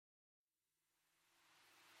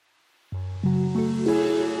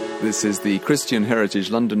This is the Christian Heritage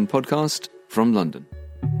London podcast from London.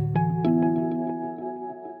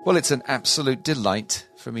 Well, it's an absolute delight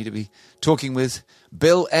for me to be talking with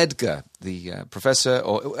Bill Edgar, the professor,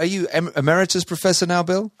 or are you emeritus professor now,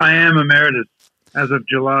 Bill? I am emeritus as of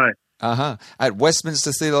July. At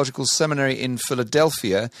Westminster Theological Seminary in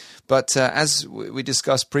Philadelphia. But as we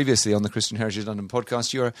discussed previously on the Christian Heritage London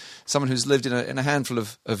podcast, you're someone who's lived in a handful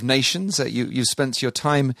of nations. You've spent your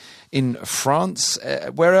time in France.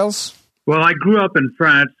 Where else? Well, I grew up in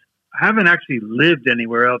France. I haven't actually lived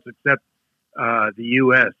anywhere else except the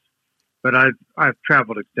U.S., but I've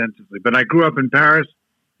traveled extensively. But I grew up in Paris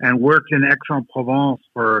and worked in Aix-en-Provence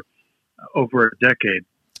for over a decade.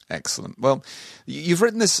 Excellent. Well, you've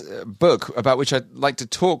written this book about which I'd like to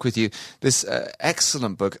talk with you, this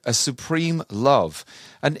excellent book, A Supreme Love.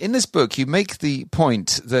 And in this book, you make the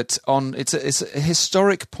point that it's a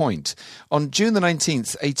historic point. On June the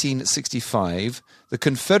 19th, 1865, the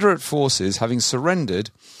Confederate forces, having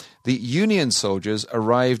surrendered, the Union soldiers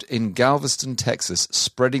arrived in Galveston, Texas,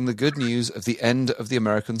 spreading the good news of the end of the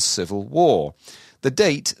American Civil War. The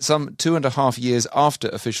date, some 2.5 years after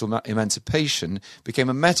official emancipation,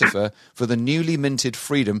 became a metaphor for the newly minted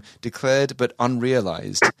freedom declared but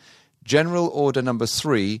unrealized. General Order Number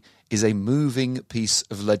 3 is a moving piece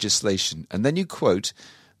of legislation. And then you quote,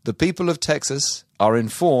 "The people of Texas are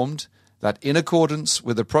informed that in accordance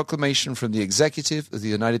with a proclamation from the Executive of the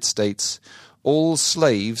United States, all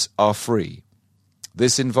slaves are free.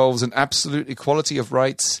 This involves an absolute equality of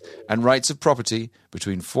rights and rights of property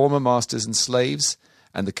between former masters and slaves,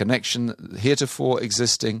 and the connection heretofore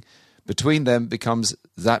existing between them becomes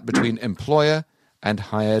that between employer and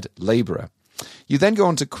hired laborer." You then go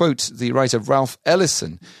on to quote the writer Ralph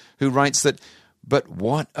Ellison, who writes that, "But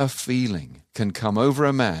what a feeling can come over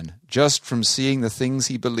a man just from seeing the things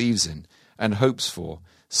he believes in and hopes for,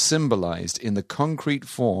 symbolized in the concrete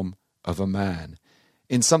form of a man,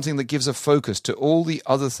 in something that gives a focus to all the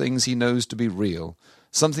other things he knows to be real,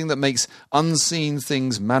 something that makes unseen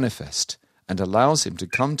things manifest and allows him to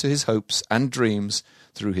come to his hopes and dreams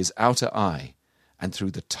through his outer eye and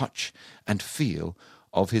through the touch and feel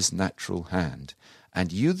of his natural hand."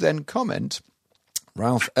 And you then comment,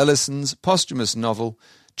 Ralph Ellison's posthumous novel,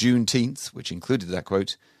 Juneteenth, which included that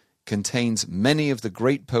quote, contains many of the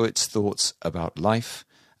great poet's thoughts about life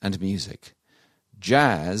and music.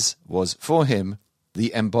 Jazz was, for him,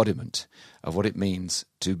 the embodiment of what it means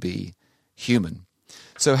to be human.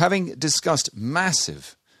 So having discussed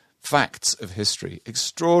massive facts of history,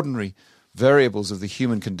 extraordinary variables of the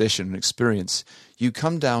human condition and experience, you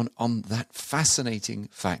come down on that fascinating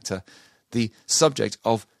factor, the subject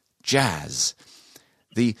of jazz,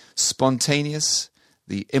 the spontaneous,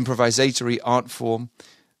 the improvisatory art form,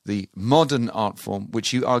 the modern art form,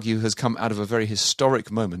 which you argue has come out of a very historic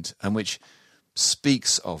moment and which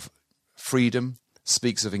speaks of freedom,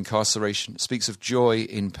 speaks of incarceration, speaks of joy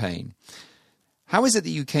in pain. How is it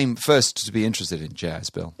that you came first to be interested in jazz,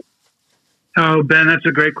 Bill? Oh, Ben, that's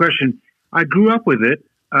a great question. I grew up with it.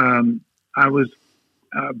 I was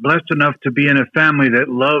blessed enough to be in a family that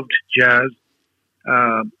loved jazz.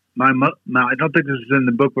 I don't think this is in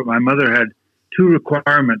the book, but my mother had 2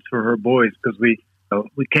 requirements for her boys because we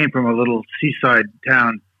came from a little seaside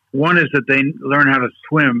town. One is that they learn how to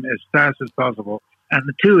swim as fast as possible, and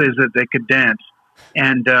the 2 is that they could dance.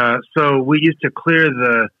 And so we used to clear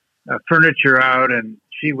the furniture out, and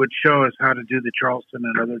she would show us how to do the Charleston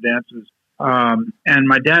and other dances. And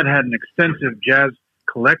my dad had an extensive jazz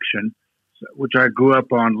collection, which I grew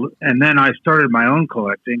up on. And then I started my own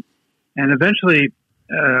collecting. And eventually,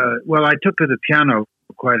 I took to the piano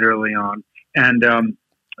quite early on, and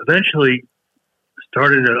eventually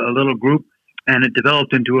started a little group, and it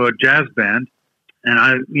developed into a jazz band.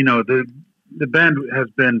 And the band has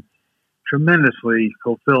been tremendously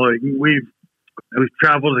fulfilling. We've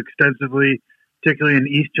traveled extensively, particularly in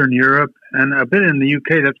Eastern Europe and a bit in the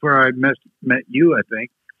UK. That's where I met you, I think.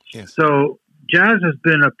 Yes. So jazz has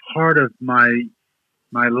been a part of my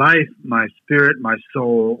life, my spirit, my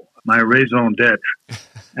soul, my raison d'etre.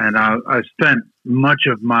 And I've spent much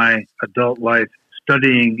of my adult life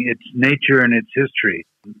studying its nature and its history.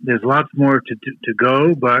 There's lots more to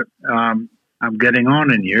go, but I'm getting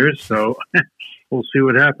on in years, so we'll see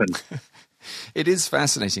what happens. It is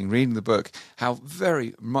fascinating reading the book, how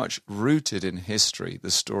very much rooted in history the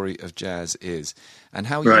story of jazz is, and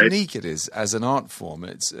how unique it is as an art form.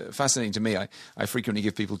 It's fascinating to me. I frequently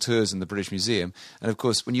give people tours in the British Museum, and of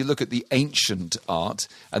course, when you look at the ancient art,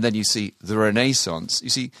 and then you see the Renaissance, you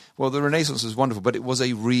see, well, the Renaissance was wonderful, but it was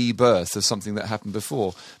a rebirth of something that happened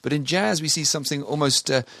before. But in jazz, we see something almost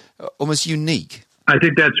unique. I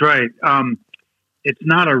think that's right. it's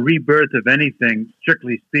not a rebirth of anything,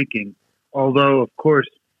 strictly speaking, although, of course,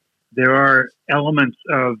 there are elements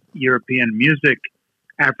of European music,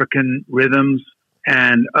 African rhythms,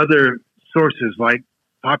 and other sources like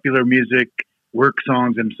popular music, work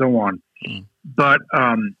songs, and so on. But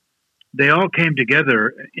they all came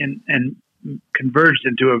together and converged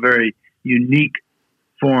into a very unique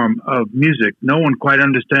form of music. No one quite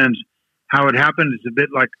understands how it happened. It's a bit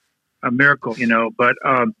like a miracle, but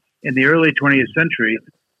in the early 20th century,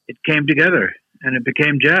 it came together and it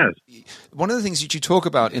became jazz. One of the things that you talk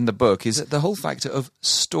about in the book is the whole factor of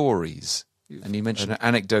stories. And you mentioned an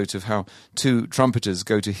anecdote of how two trumpeters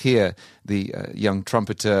go to hear the young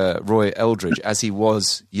trumpeter Roy Eldridge as he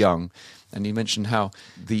was young. And you mentioned how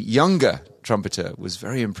the younger trumpeter was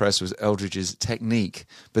very impressed with Eldridge's technique,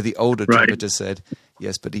 but the older trumpeter said,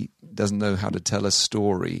 yes, but he doesn't know how to tell a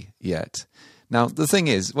story yet. Now, the thing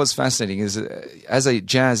is, what's fascinating is, as a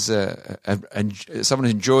jazz, someone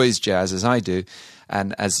who enjoys jazz as I do,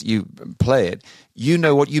 and as you play it, you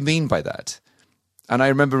know what you mean by that. And I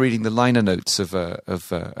remember reading the liner notes of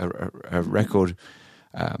a record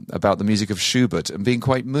about the music of Schubert and being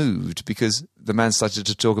quite moved because the man started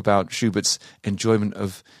to talk about Schubert's enjoyment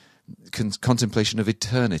of contemplation of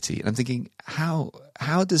eternity. And I'm thinking, how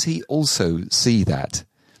does he also see that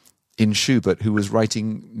in Schubert, who was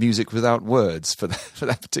writing music without words for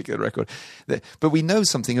that particular record? But we know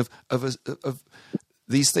something of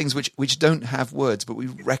these things which don't have words, but we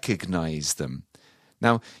recognize them.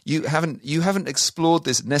 Now, you haven't explored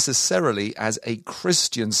this necessarily as a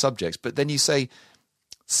Christian subject, but then you say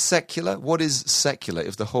secular. What is secular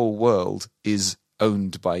if the whole world is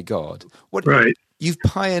owned by God? Right. You've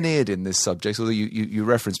pioneered in this subject, although you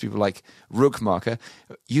reference people like Rookmaker.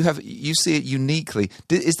 You see it uniquely.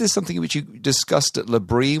 Is this something which you discussed at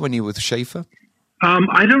L'Abri when you were with Schaeffer?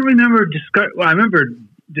 I don't remember I remember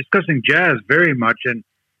discussing jazz very much, and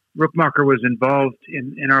Rookmaker was involved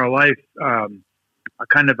in our life, a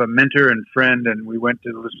kind of a mentor and friend, and we went to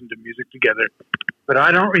listen to music together. But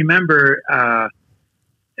I don't remember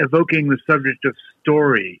evoking the subject of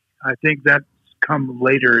story. I think that's come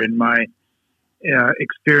later in my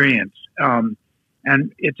experience.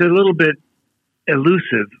 And it's a little bit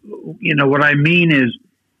elusive. What I mean is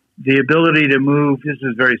the ability to move, this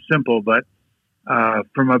is very simple, but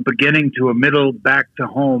from a beginning to a middle, back to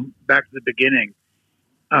home, back to the beginning,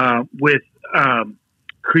 with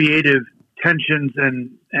creative tensions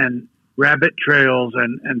and rabbit trails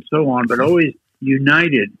and so on, but always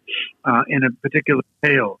united in a particular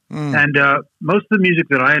tale. And most of the music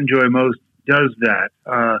that I enjoy most does that.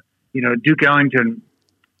 Duke Ellington,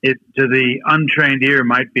 it to the untrained ear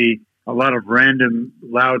might be a lot of random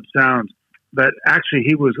loud sounds, but actually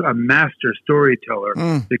he was a master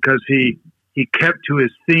storyteller because he kept to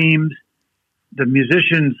his themes. The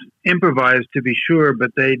musicians improvised, to be sure,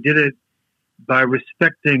 but they did it by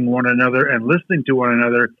respecting one another and listening to one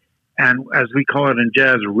another, and as we call it in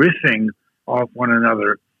jazz, riffing off one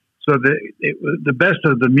another. So the best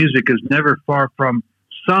of the music is never far from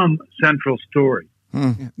some central story.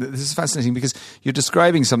 This is fascinating because you're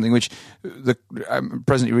describing something which I'm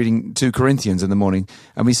presently reading 2 Corinthians in the morning,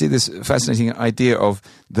 and we see this fascinating idea of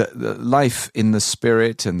the life in the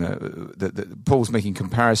spirit, and the Paul's making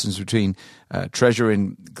comparisons between treasure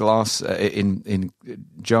in glass, in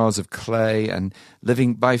jars of clay, and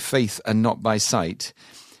living by faith and not by sight.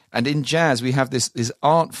 And in jazz, we have this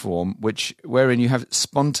art form wherein you have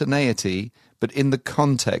spontaneity, but in the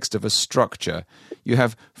context of a structure. You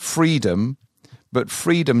have freedom, but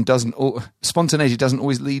spontaneity doesn't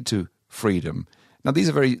always lead to freedom. Now, these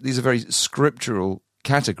are very scriptural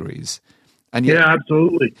categories, and yet, yeah,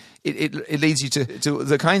 absolutely, it leads you to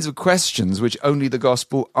the kinds of questions which only the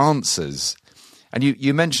gospel answers. And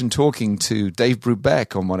you mentioned talking to Dave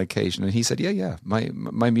Brubeck on one occasion, and he said, "Yeah,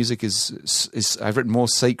 my music is I've written more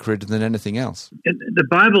sacred than anything else." The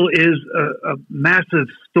Bible is a massive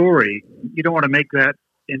story. You don't want to make that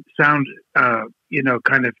sound,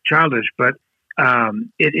 kind of childish, but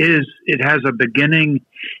it has a beginning,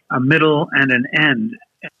 a middle, and an end.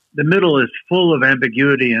 The middle is full of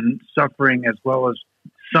ambiguity and suffering, as well as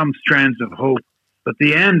some strands of hope. But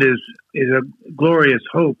the end is a glorious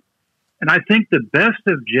hope. And I think the best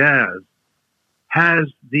of jazz has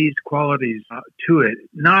these qualities to it.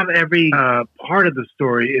 Not every part of the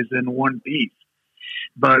story is in one piece,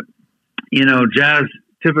 but jazz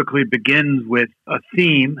typically begins with a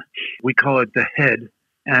theme. We call it the head,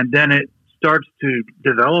 and then it starts to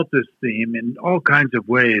develop this theme in all kinds of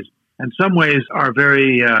ways. And some ways are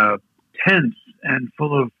very tense and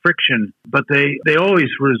full of friction, but they always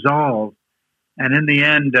resolve. And in the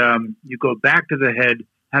end, you go back to the head,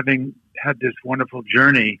 having had this wonderful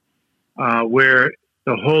journey where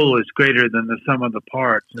the whole is greater than the sum of the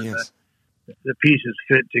parts. And Yes. the pieces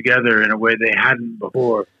fit together in a way they hadn't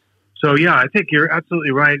before. So, yeah, I think you're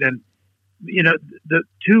absolutely right. And, you know, the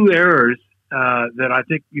two errors that I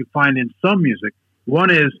think you find in some music, one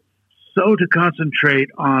is so to concentrate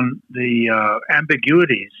on the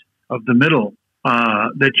ambiguities of the middle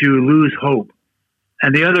that you lose hope.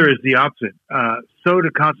 And the other is the opposite, so to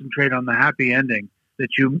concentrate on the happy ending that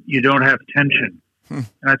you don't have tension. And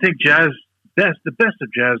I think the best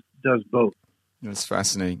of jazz does both. That's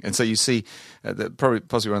fascinating. And so you see that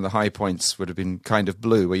possibly one of the high points would have been Kind of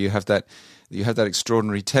Blue, where you have that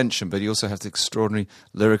extraordinary tension, but you also have the extraordinary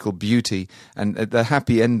lyrical beauty and the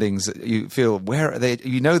happy endings that you feel, where are they?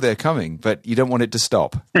 You know they're coming, but you don't want it to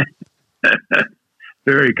stop.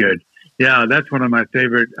 Very good. Yeah, that's one of my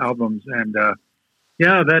favorite albums. And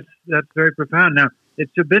yeah, that's very profound. Now,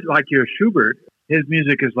 it's a bit like your Schubert. His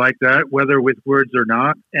music is like that, whether with words or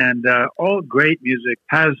not. And all great music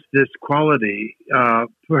has this quality.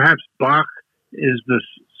 Perhaps Bach is the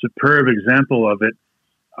superb example of it.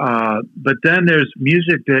 But then there's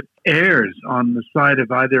music that errs on the side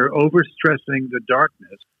of either overstressing the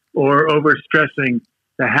darkness or overstressing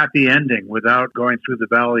the happy ending without going through the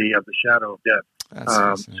valley of the shadow of death.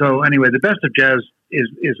 So anyway, the best of jazz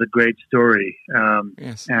is a great story.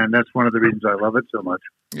 Yes. And that's one of the reasons I love it so much.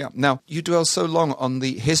 Yeah. Now, you dwell so long on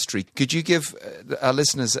the history. Could you give our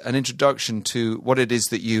listeners an introduction to what it is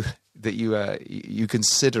that you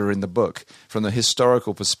consider in the book from the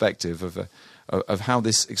historical perspective of how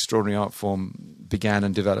this extraordinary art form began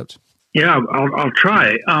and developed? Yeah, I'll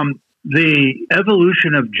try. The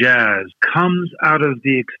evolution of jazz comes out of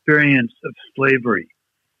the experience of slavery.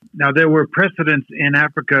 Now, there were precedents in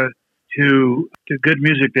Africa to good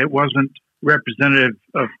music that wasn't representative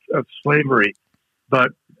of slavery,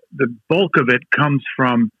 but the bulk of it comes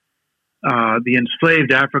from the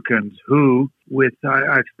enslaved Africans who,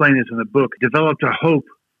 I explain this in the book, developed a hope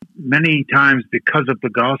many times because of the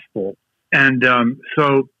gospel. And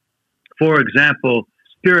so, for example,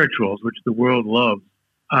 spirituals, which the world loves,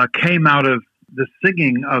 came out of the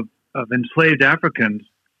singing of enslaved Africans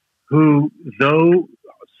who, though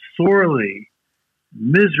sorely,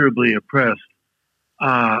 miserably oppressed,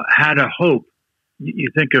 had a hope. You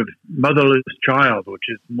think of Motherless Child, which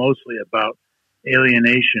is mostly about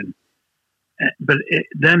alienation. But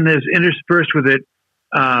then there's interspersed with it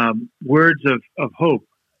words of hope,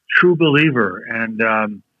 true believer,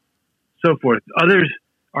 and so forth. Others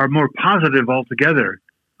are more positive altogether.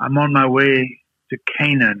 I'm on my way to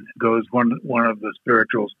Canaan, goes one of the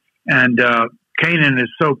spirituals. And Canaan is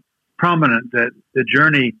so prominent that the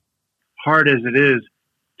journey, hard as it is,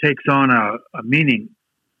 takes on a meaning.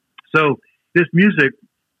 So this music,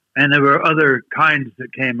 and there were other kinds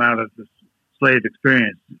that came out of the slave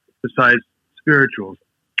experience besides spirituals,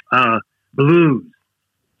 blues,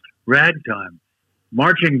 ragtime,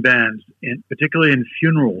 marching bands, particularly in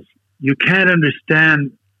funerals. You can't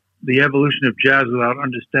understand the evolution of jazz without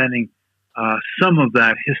understanding some of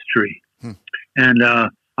that history. And I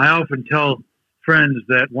often tell friends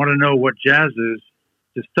that want to know what jazz is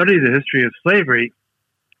to study the history of slavery,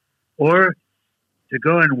 or to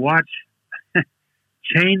go and watch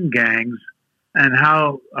chain gangs and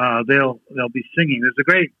how they'll be singing. There's a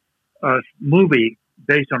great movie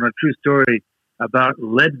based on a true story about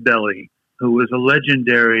Leadbelly, who was a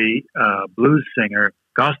legendary blues singer,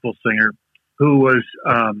 gospel singer, who was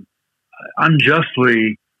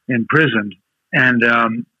unjustly imprisoned,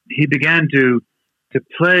 and he began to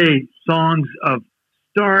play songs of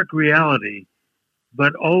stark reality,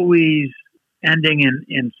 but always ending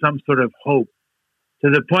in some sort of hope, to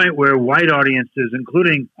the point where white audiences,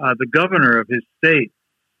 including the governor of his state,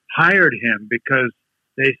 hired him because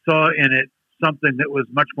they saw in it something that was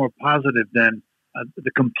much more positive than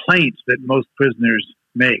the complaints that most prisoners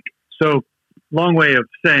make. So, long way of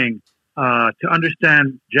saying, to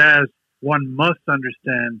understand jazz, one must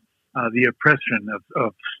understand the oppression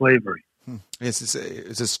of slavery. Yes,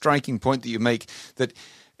 it's a striking point that you make, that,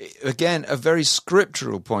 again, a very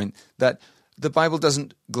scriptural point, that the Bible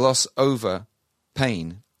doesn't gloss over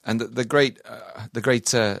pain. And the great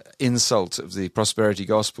insult of the prosperity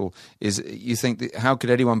gospel is, you think, that how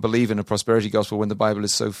could anyone believe in a prosperity gospel when the Bible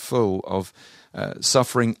is so full of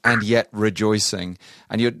suffering and yet rejoicing?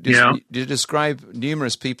 And you describe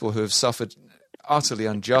numerous people who have suffered utterly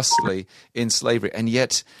unjustly in slavery, and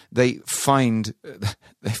yet they find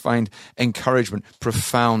encouragement,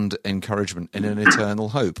 profound encouragement, in an eternal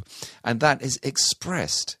hope, and that is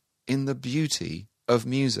expressed in the beauty of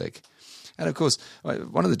music. And of course,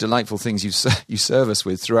 one of the delightful things you serve us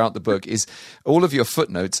with throughout the book is all of your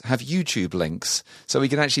footnotes have YouTube links, so we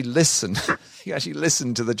can actually listen. You actually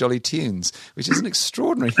listen to the jolly tunes, which is an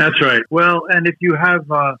extraordinary. That's right. Well, and if you have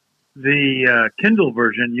the Kindle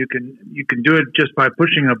version, you can do it just by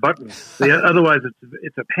pushing a button. Otherwise,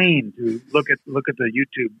 it's a pain to look at the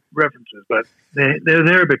YouTube references. But they're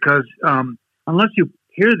there because unless you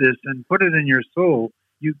hear this and put it in your soul,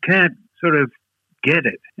 you can't sort of get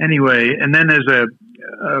it anyway. And then there's a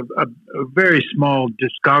very small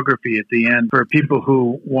discography at the end for people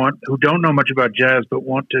who don't know much about jazz but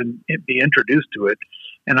want to be introduced to it.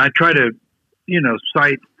 And I try to,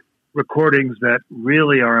 cite recordings that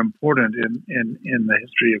really are important in the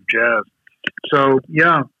history of jazz. So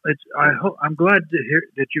yeah, I'm glad to hear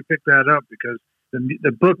that you picked that up, because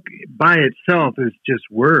the book by itself is just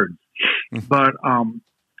words, but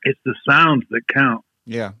it's the sounds that count.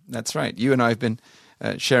 Yeah, that's right. You and I have been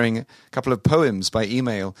sharing a couple of poems by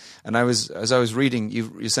email, and as I was reading,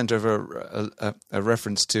 you sent over a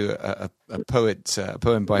reference to a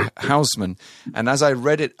poem by Hausmann, and as I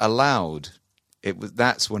read it aloud,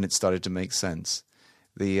 that's when it started to make sense.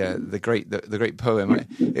 The great poem.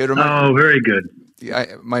 Very good.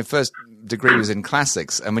 My first degree was in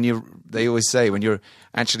classics, and they always say when you're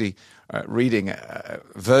actually reading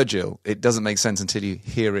Virgil, it doesn't make sense until you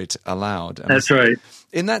hear it aloud. And that's right.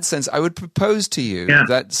 In that sense, I would propose to you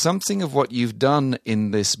that something of what you've done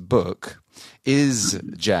in this book is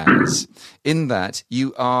jazz, in that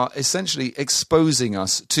you are essentially exposing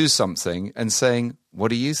us to something and saying, what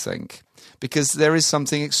do you think? Because there is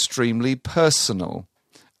something extremely personal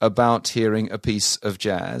about hearing a piece of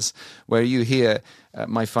jazz where you hear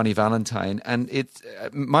My Funny Valentine, and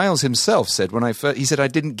Miles himself said he said, I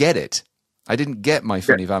didn't get it. I didn't get My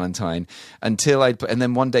Funny Valentine until and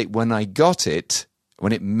then one day when I got it,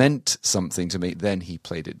 when it meant something to me, then he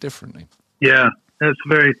played it differently. Yeah,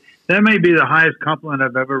 that may be the highest compliment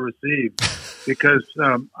I've ever received, because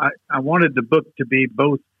I wanted the book to be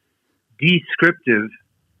both descriptive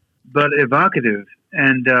but evocative,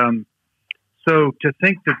 and so to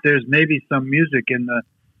think that there's maybe some music in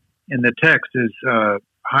the text is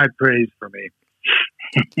high praise for me.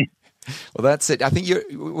 Well, that's it. I think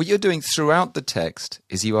what you're doing throughout the text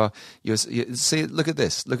is you see, look at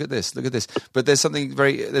this, look at this, look at this. But there's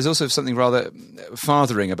also something rather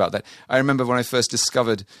fathering about that. I remember when I first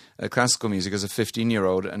discovered classical music as a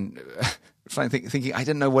 15-year-old, and thinking I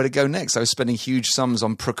didn't know where to go next. I was spending huge sums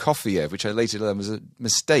on Prokofiev, which I later learned was a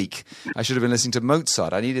mistake. I should have been listening to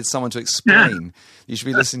Mozart. I needed someone to explain. You should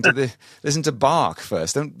be listening to Bach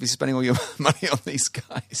first. Don't be spending all your money on these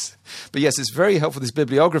guys. But yes, it's very helpful, this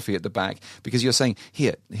bibliography at the back, because you're saying,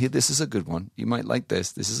 here, this is a good one. You might like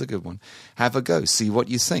this. This is a good one. Have a go. See what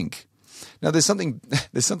you think. Now, there's something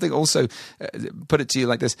also, put it to you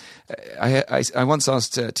like this. I once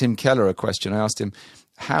asked Tim Keller a question. I asked him,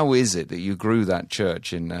 how is it that you grew that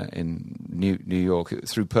church in New York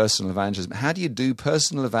through personal evangelism? How do you do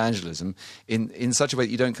personal evangelism in such a way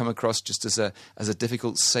that you don't come across just as a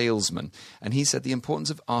difficult salesman? And he said the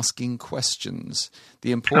importance of asking questions,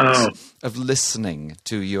 the importance of listening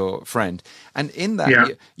to your friend. And in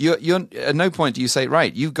that, you're at no point do you say,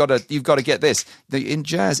 right, you've got to get this. In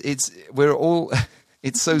jazz, it's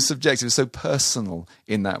so subjective, so personal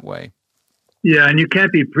in that way. Yeah, and you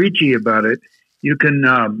can't be preachy about it. You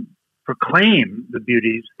can proclaim the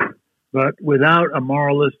beauties, but without a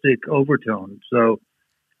moralistic overtone. So,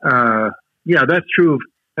 that's true.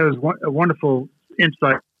 That was a wonderful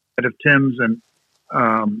insight of Tim's, and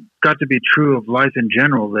got to be true of life in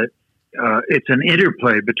general, that it's an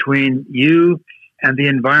interplay between you and the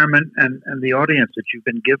environment and the audience that you've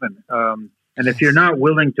been given. And if you're not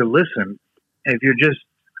willing to listen, if you're just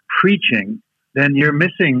preaching, then you're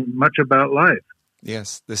missing much about life.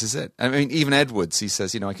 Yes, this is it. I mean, even Edwards, he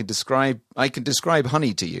says, I can describe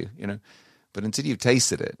honey to you, but until you've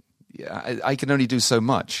tasted it, I can only do so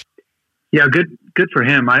much. Yeah, good for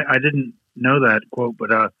him. I didn't know that quote,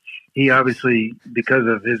 but he obviously, because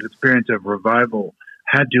of his experience of revival,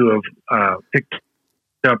 had to have picked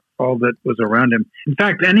up all that was around him. In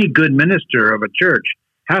fact, any good minister of a church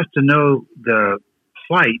has to know the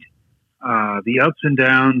plight, the ups and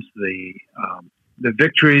downs, the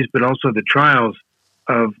victories, but also the trials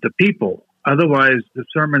of the people. Otherwise, the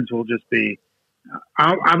sermons will just be.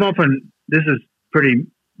 I've often, this is pretty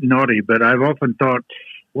naughty, but I've often thought,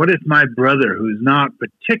 what if my brother, who's not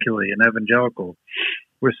particularly an evangelical,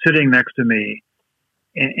 were sitting next to me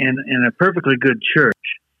in a perfectly good church?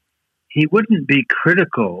 He wouldn't be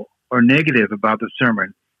critical or negative about the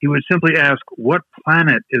sermon. He would simply ask, what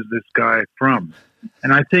planet is this guy from?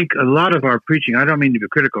 And I think a lot of our preaching, I don't mean to be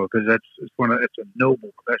critical, because it's a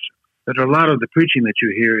noble profession, that a lot of the preaching that you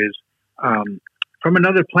hear is from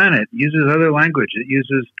another planet, uses other language, it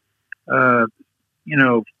uses,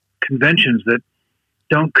 conventions that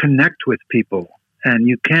don't connect with people. And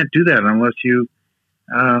you can't do that unless you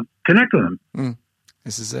connect with them. Mm.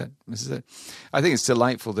 This is it. I think it's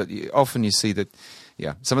delightful that often you see that,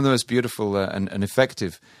 some of the most beautiful and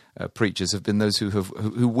effective preachers have been those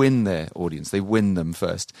who win their audience. They win them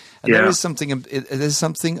first. And there's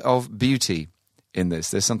something of beauty in this.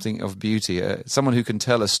 There's something of beauty. Someone who can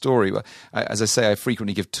tell a story. As I say, I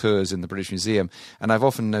frequently give tours in the British Museum, and I've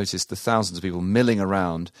often noticed the thousands of people milling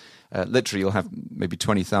around. Literally, you'll have maybe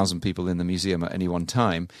 20,000 people in the museum at any one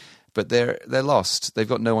time. But they're lost. They've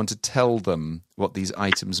got no one to tell them what these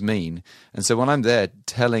items mean. And so when I'm there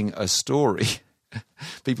telling a story,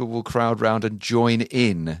 people will crowd round and join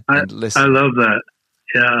in and listen. I love that.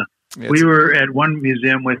 Yeah. We were at one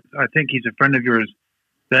museum with, I think he's a friend of yours,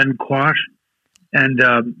 Ben Quash, and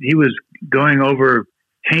he was going over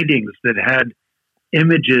paintings that had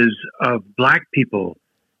images of black people.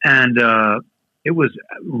 And it was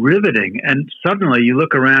riveting. And suddenly you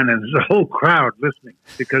look around and there's a whole crowd listening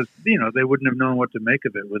because, they wouldn't have known what to make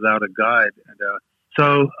of it without a guide.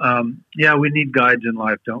 And we need guides in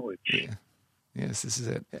life, don't we? Yeah. Yes, this is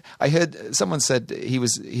it. I heard someone said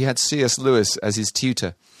he had C.S. Lewis as his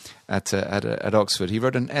tutor at Oxford. He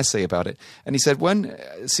wrote an essay about it. And he said when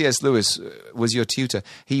C.S. Lewis was your tutor,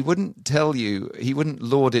 he wouldn't tell you, he wouldn't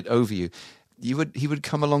lord it over you. He would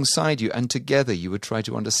come alongside you, and together you would try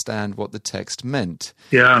to understand what the text meant.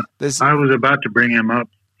 Yeah, I was about to bring him up.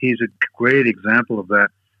 He's a great example of that.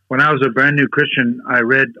 When I was a brand new Christian, I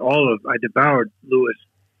devoured Lewis,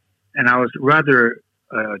 and I was rather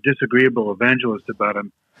a disagreeable evangelist about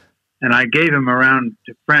him. And I gave him around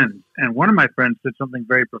to friends, and one of my friends said something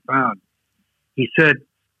very profound. He said,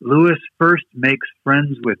 Lewis first makes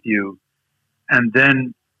friends with you, and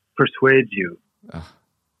then persuades you. Oh.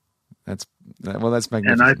 That's magnificent.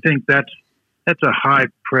 And I think that's a high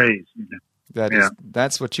praise.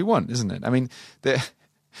 That's what you want, isn't it? I mean,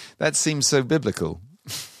 that seems so biblical.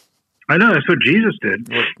 I know, that's what Jesus did.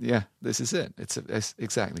 Well, this is it. It's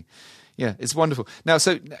exactly. Yeah, it's wonderful. Now,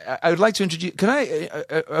 so I would like to introduce. Can I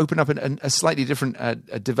open up a slightly different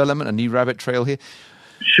development, a new rabbit trail here?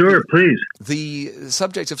 Sure, please. The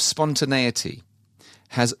subject of spontaneity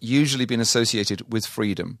has usually been associated with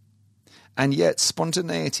freedom. And yet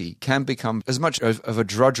spontaneity can become as much of a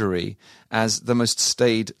drudgery as the most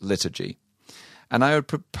staid liturgy. And I would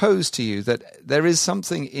propose to you that there is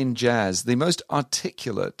something in jazz, the most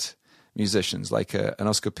articulate musicians like an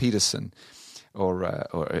Oscar Peterson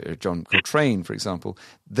or John Coltrane, for example,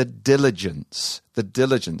 the diligence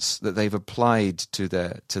that they've applied to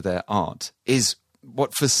their art is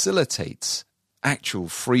what facilitates actual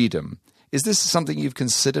freedom. Is this something you've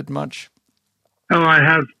considered much? Oh, I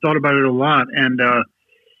have thought about it a lot, and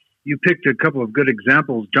you picked a couple of good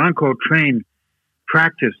examples. John Coltrane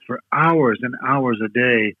practiced for hours and hours a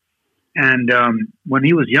day, and when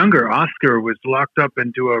he was younger, Oscar was locked up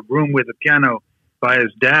into a room with a piano by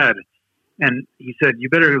his dad, and he said, "You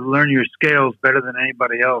better learn your scales better than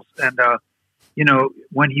anybody else." And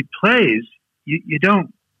when he plays, you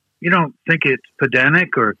don't think it's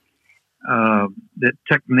pedantic or that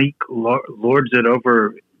technique lords it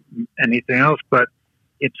over anything else, but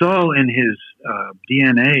it's all in his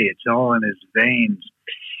DNA. It's all in his veins.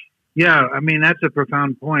 Yeah, I mean, that's a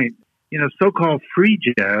profound point. So-called free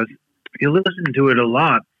jazz, if you listen to it a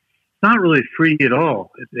lot, it's not really free at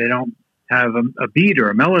all. They don't have a beat or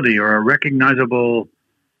a melody or a recognizable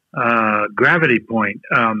gravity point.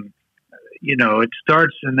 It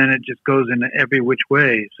starts and then it just goes in every which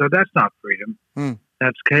way. So that's not freedom.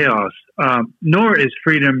 That's chaos. Nor is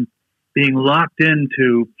freedom being locked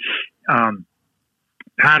into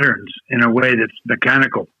patterns in a way that's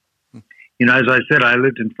mechanical. As I said, I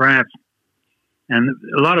lived in France, and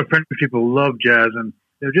a lot of French people love jazz, and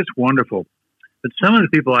they're just wonderful. But some of the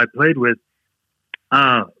people I played with,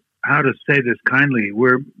 how to say this kindly,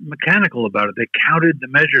 were mechanical about it. They counted the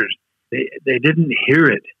measures. They didn't hear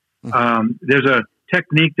it. There's a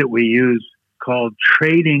technique that we use called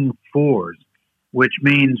trading fours, which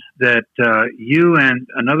means that you and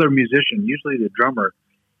another musician, usually the drummer,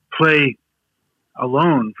 play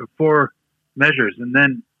alone for 4 measures, and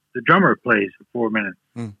then the drummer plays for 4 minutes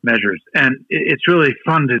measures. And it's really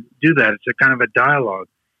fun to do that. It's a kind of a dialogue.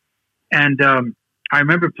 And I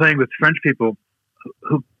remember playing with French people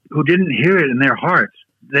who didn't hear it in their hearts.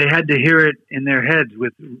 They had to hear it in their heads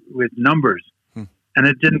with numbers, and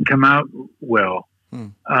it didn't come out well.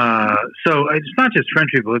 So it's not just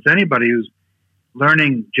French people. It's anybody who's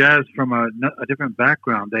learning jazz from a different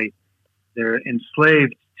background. They're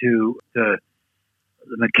enslaved to the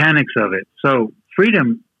the mechanics of it. So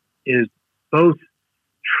freedom is both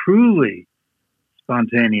truly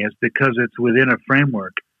spontaneous because it's within a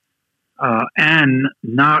framework, and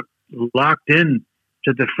not locked in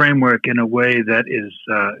to the framework in a way that is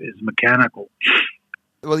mechanical.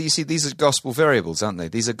 Well, you see, these are gospel variables, aren't they?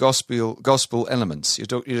 These are gospel elements.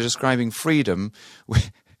 You're describing freedom.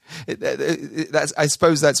 I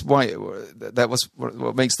suppose that's why that was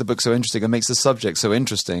what makes the book so interesting and makes the subject so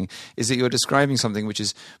interesting, is that you're describing something which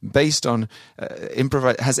is based on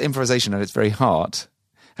has improvisation at its very heart,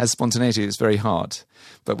 has spontaneity at its very heart,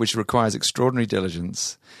 but which requires extraordinary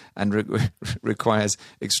diligence and requires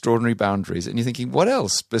extraordinary boundaries. And you're thinking, what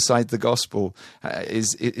else besides the gospel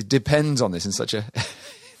it depends on this in such a...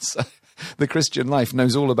 the Christian life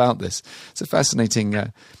knows all about this. It's a fascinating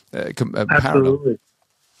paradox.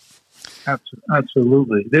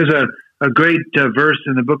 Absolutely. There's a great verse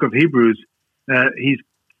in the book of Hebrews that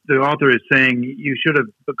the author is saying you should have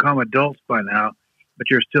become adults by now, but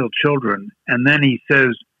you're still children. And then he says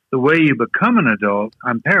the way you become an adult,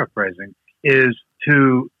 I'm paraphrasing, is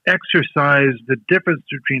to exercise the difference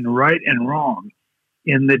between right and wrong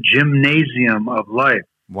in the gymnasium of life.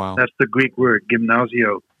 Wow. That's the Greek word,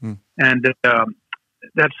 gymnasio. And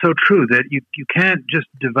that's so true that you can't just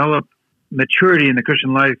develop maturity in the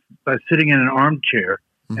Christian life by sitting in an armchair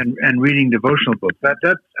and reading devotional books. That's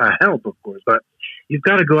a help, of course, but you've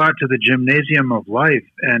got to go out to the gymnasium of life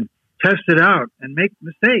and test it out and make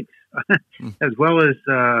mistakes, as well as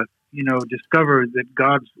discover that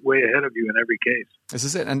God's way ahead of you in every case. This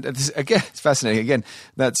is it. And again, it's fascinating. Again,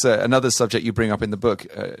 that's another subject you bring up in the book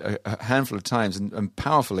a handful of times and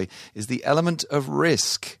powerfully, is the element of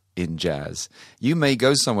risk in jazz. You may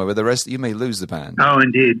go somewhere where you may lose the band. Oh,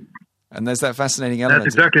 indeed. And there's that fascinating element.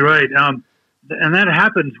 That's exactly right. And that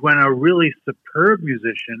happens when a really superb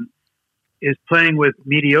musician is playing with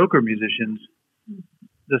mediocre musicians.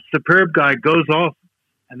 The superb guy goes off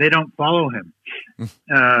and they don't follow him.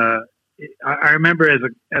 I remember as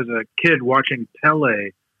a kid watching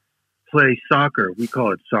Pele play soccer. We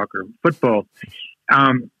call it soccer, football.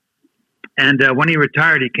 And when he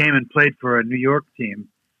retired, he came and played for a New York team,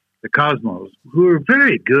 the Cosmos, who were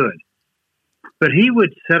very good. But he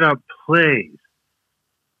would set up plays,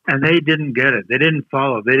 and they didn't get it. They didn't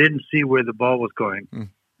follow. They didn't see where the ball was going.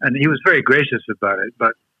 And he was very gracious about it.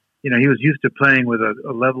 But, he was used to playing with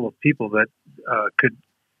a level of people that could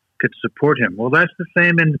support him. Well, that's the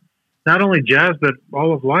same in not only jazz, but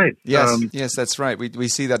all of life. Yes, that's right. We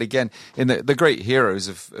see that again in the great heroes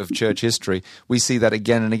of church history. We see that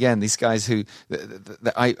again and again. These guys who,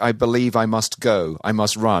 I believe I must go, I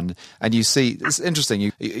must run. And you see, it's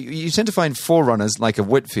interesting. You tend to find forerunners like a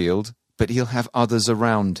Whitefield, but he'll have others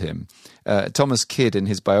around him. Thomas Kidd, in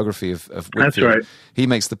his biography of Whitefield, that's right. He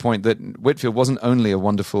makes the point that Whitefield wasn't only a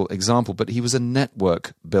wonderful example, but he was a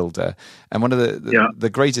network builder. And one of the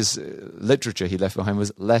greatest literature he left behind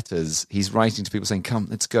was letters. He's writing to people saying, "Come,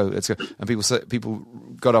 let's go, let's go." And people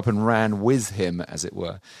got up and ran with him, as it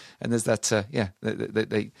were. And there's that,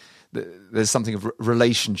 there's something of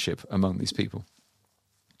relationship among these people.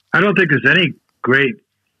 I don't think there's any great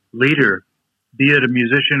leader, be it a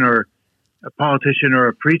musician or a politician or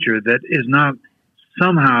a preacher, that is not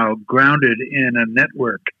somehow grounded in a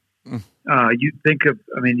network. You think of,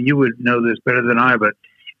 you would know this better than I, but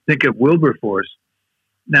think of Wilberforce.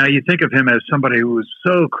 Now, you think of him as somebody who was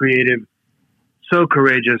so creative, so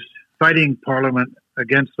courageous, fighting Parliament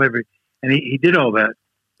against slavery, and he did all that.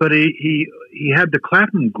 But he had the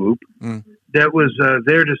Clapham group that was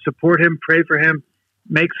there to support him, pray for him,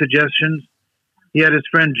 make suggestions. He had his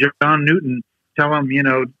friend John Newton tell him,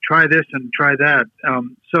 try this and try that.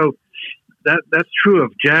 So that's true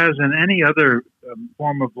of jazz and any other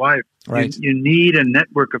form of life. Right. You need a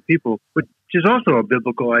network of people, which is also a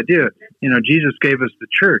biblical idea. Jesus gave us the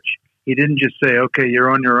church. He didn't just say, "Okay, you're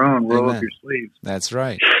on your own. Roll up your sleeves." That's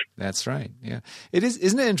right. That's right. Yeah, it is.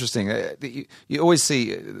 Isn't it interesting? You always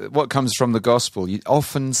see what comes from the gospel. You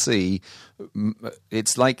often see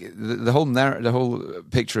it's like the whole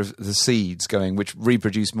picture of the seeds going, which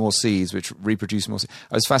reproduce more seeds, which reproduce more.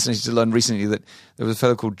 I was fascinated to learn recently that there was a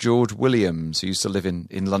fellow called George Williams who used to live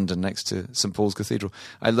in London next to St Paul's Cathedral.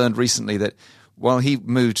 I learned recently that while he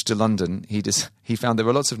moved to London, he found there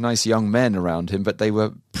were lots of nice young men around him, but they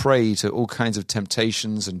were prey to all kinds of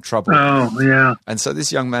temptations and trouble. Oh, yeah. And so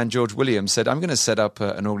this young man, George Williams, said, "I'm going to set up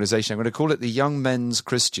an organization. I'm going to call it the Young Men's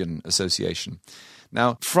Christian Association."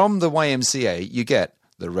 Now, from the YMCA, you get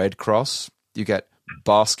the Red Cross, you get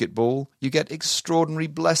basketball, you get extraordinary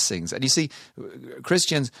blessings. And you see,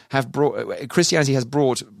 Christianity has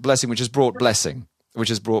brought blessing, which has brought blessing. which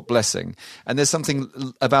has brought blessing. And there's something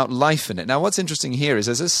about life in it. Now, what's interesting here is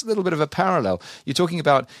there's this little bit of a parallel. You're talking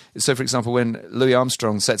about, so for example, when Louis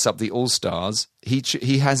Armstrong sets up the All-Stars,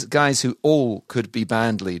 he has guys who all could be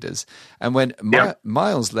band leaders. And when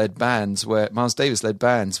Miles Davis led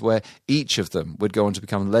bands where each of them would go on to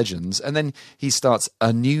become legends, and then he starts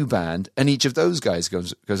a new band, and each of those guys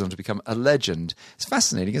goes on to become a legend. It's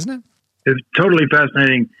fascinating, isn't it? It's totally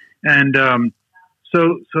fascinating. And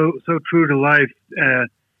so true to life.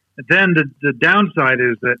 Then the downside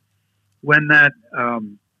is that when that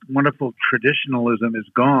wonderful traditionalism is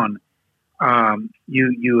gone,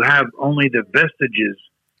 you have only the vestiges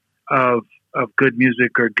of good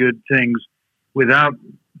music or good things without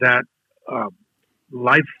that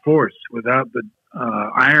life force, without the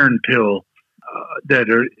iron pill that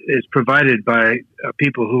is provided by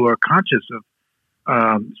people who are conscious of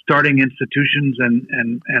starting institutions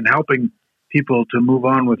and helping people to move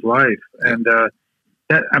on with life. And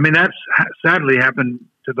that's sadly happened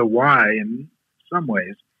to the Y in some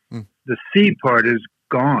ways. The C part is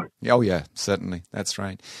gone. Oh yeah, certainly, that's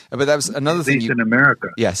right. But that was another thing. At least in America.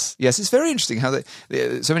 Yes. It's very interesting how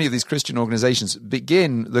so many of these Christian organizations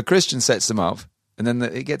begin. The Christian sets them up, and then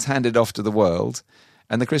it gets handed off to the world.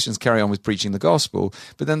 And the Christians carry on with preaching the gospel,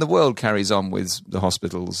 but then the world carries on with the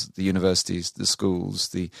hospitals, the universities, the schools,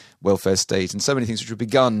 the welfare state, and so many things which were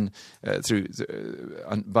begun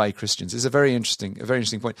by Christians. It's a very interesting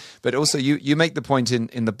point. But also, you make the point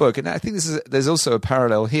in the book, and I think there's also a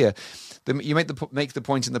parallel here. You make the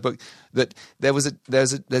point in the book that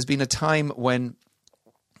there's been a time when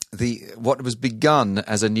what was begun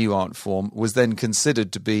as a new art form was then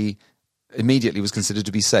considered to be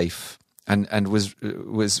safe. And was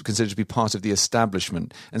considered to be part of the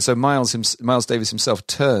establishment. And so Miles Davis himself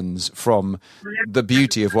turns from the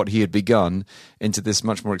beauty of what he had begun into this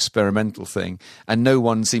much more experimental thing, and no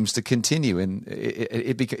one seems to continue in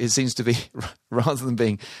it. It seems to be, rather than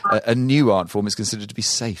being a new art form, it's considered to be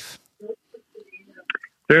safe.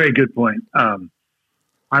 Very good point.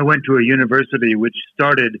 I went to a university which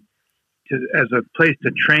started as a place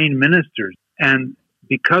to train ministers, and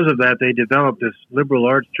because of that, they developed this liberal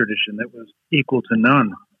arts tradition that was equal to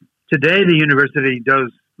none. Today, the university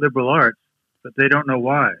does liberal arts, but they don't know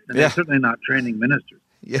why. And they're certainly not training ministers.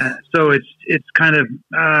 Yeah. So it's kind of,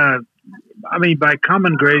 by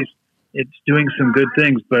common grace, it's doing some good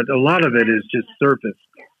things, but a lot of it is just surface.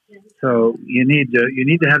 So you need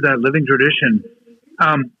to have that living tradition.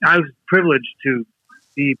 I was privileged to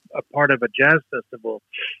be a part of a jazz festival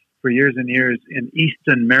for years and years in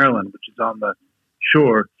Easton, Maryland, which is on the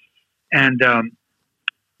shore. And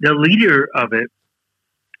the leader of it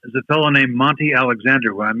is a fellow named Monty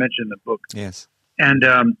Alexander, who I mentioned in the book. Yes. And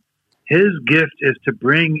his gift is to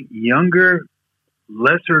bring younger,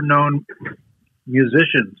 lesser-known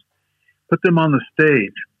musicians, put them on the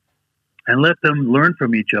stage, and let them learn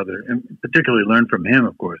from each other, and particularly learn from him,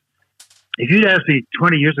 of course. If you'd asked me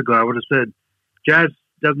 20 years ago, I would have said, jazz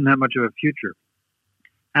doesn't have much of a future.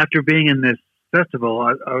 After being in this festival,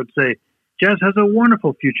 I would say, jazz has a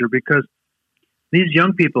wonderful future because these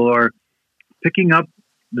young people are picking up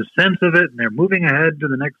the sense of it and they're moving ahead to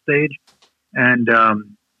the next stage. And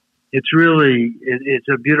it's really, it's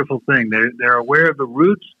a beautiful thing. They're aware of the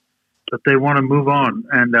roots, but they want to move on.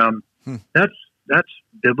 And that's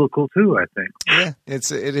biblical too, I think. Yeah,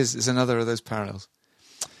 it is. It's another of those parallels.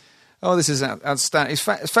 Oh, this is outstanding. It's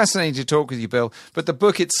fascinating to talk with you, Bill. But the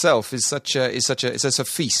book itself is such a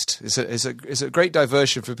feast. It's a great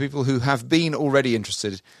diversion for people who have been already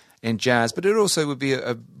interested in jazz. But it also would be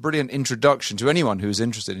a brilliant introduction to anyone who's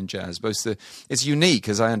interested in jazz. It's unique,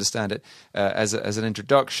 as I understand it, as an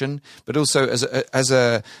introduction, but also as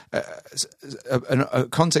a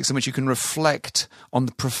context in which you can reflect on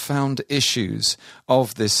the profound issues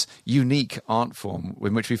of this unique art form,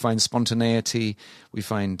 in which we find spontaneity, we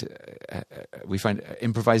find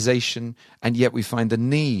improvisation, and yet we find the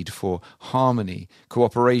need for harmony,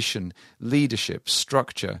 cooperation, leadership,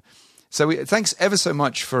 structure. So thanks ever so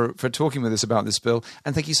much for talking with us about this, Bill,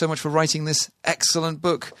 and thank you so much for writing this excellent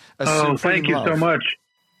book. Thank you so much.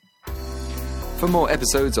 For more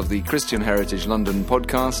episodes of the Christian Heritage London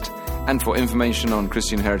podcast, and for information on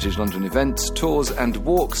Christian Heritage London events, tours and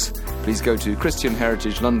walks, please go to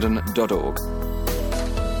christianheritagelondon.org.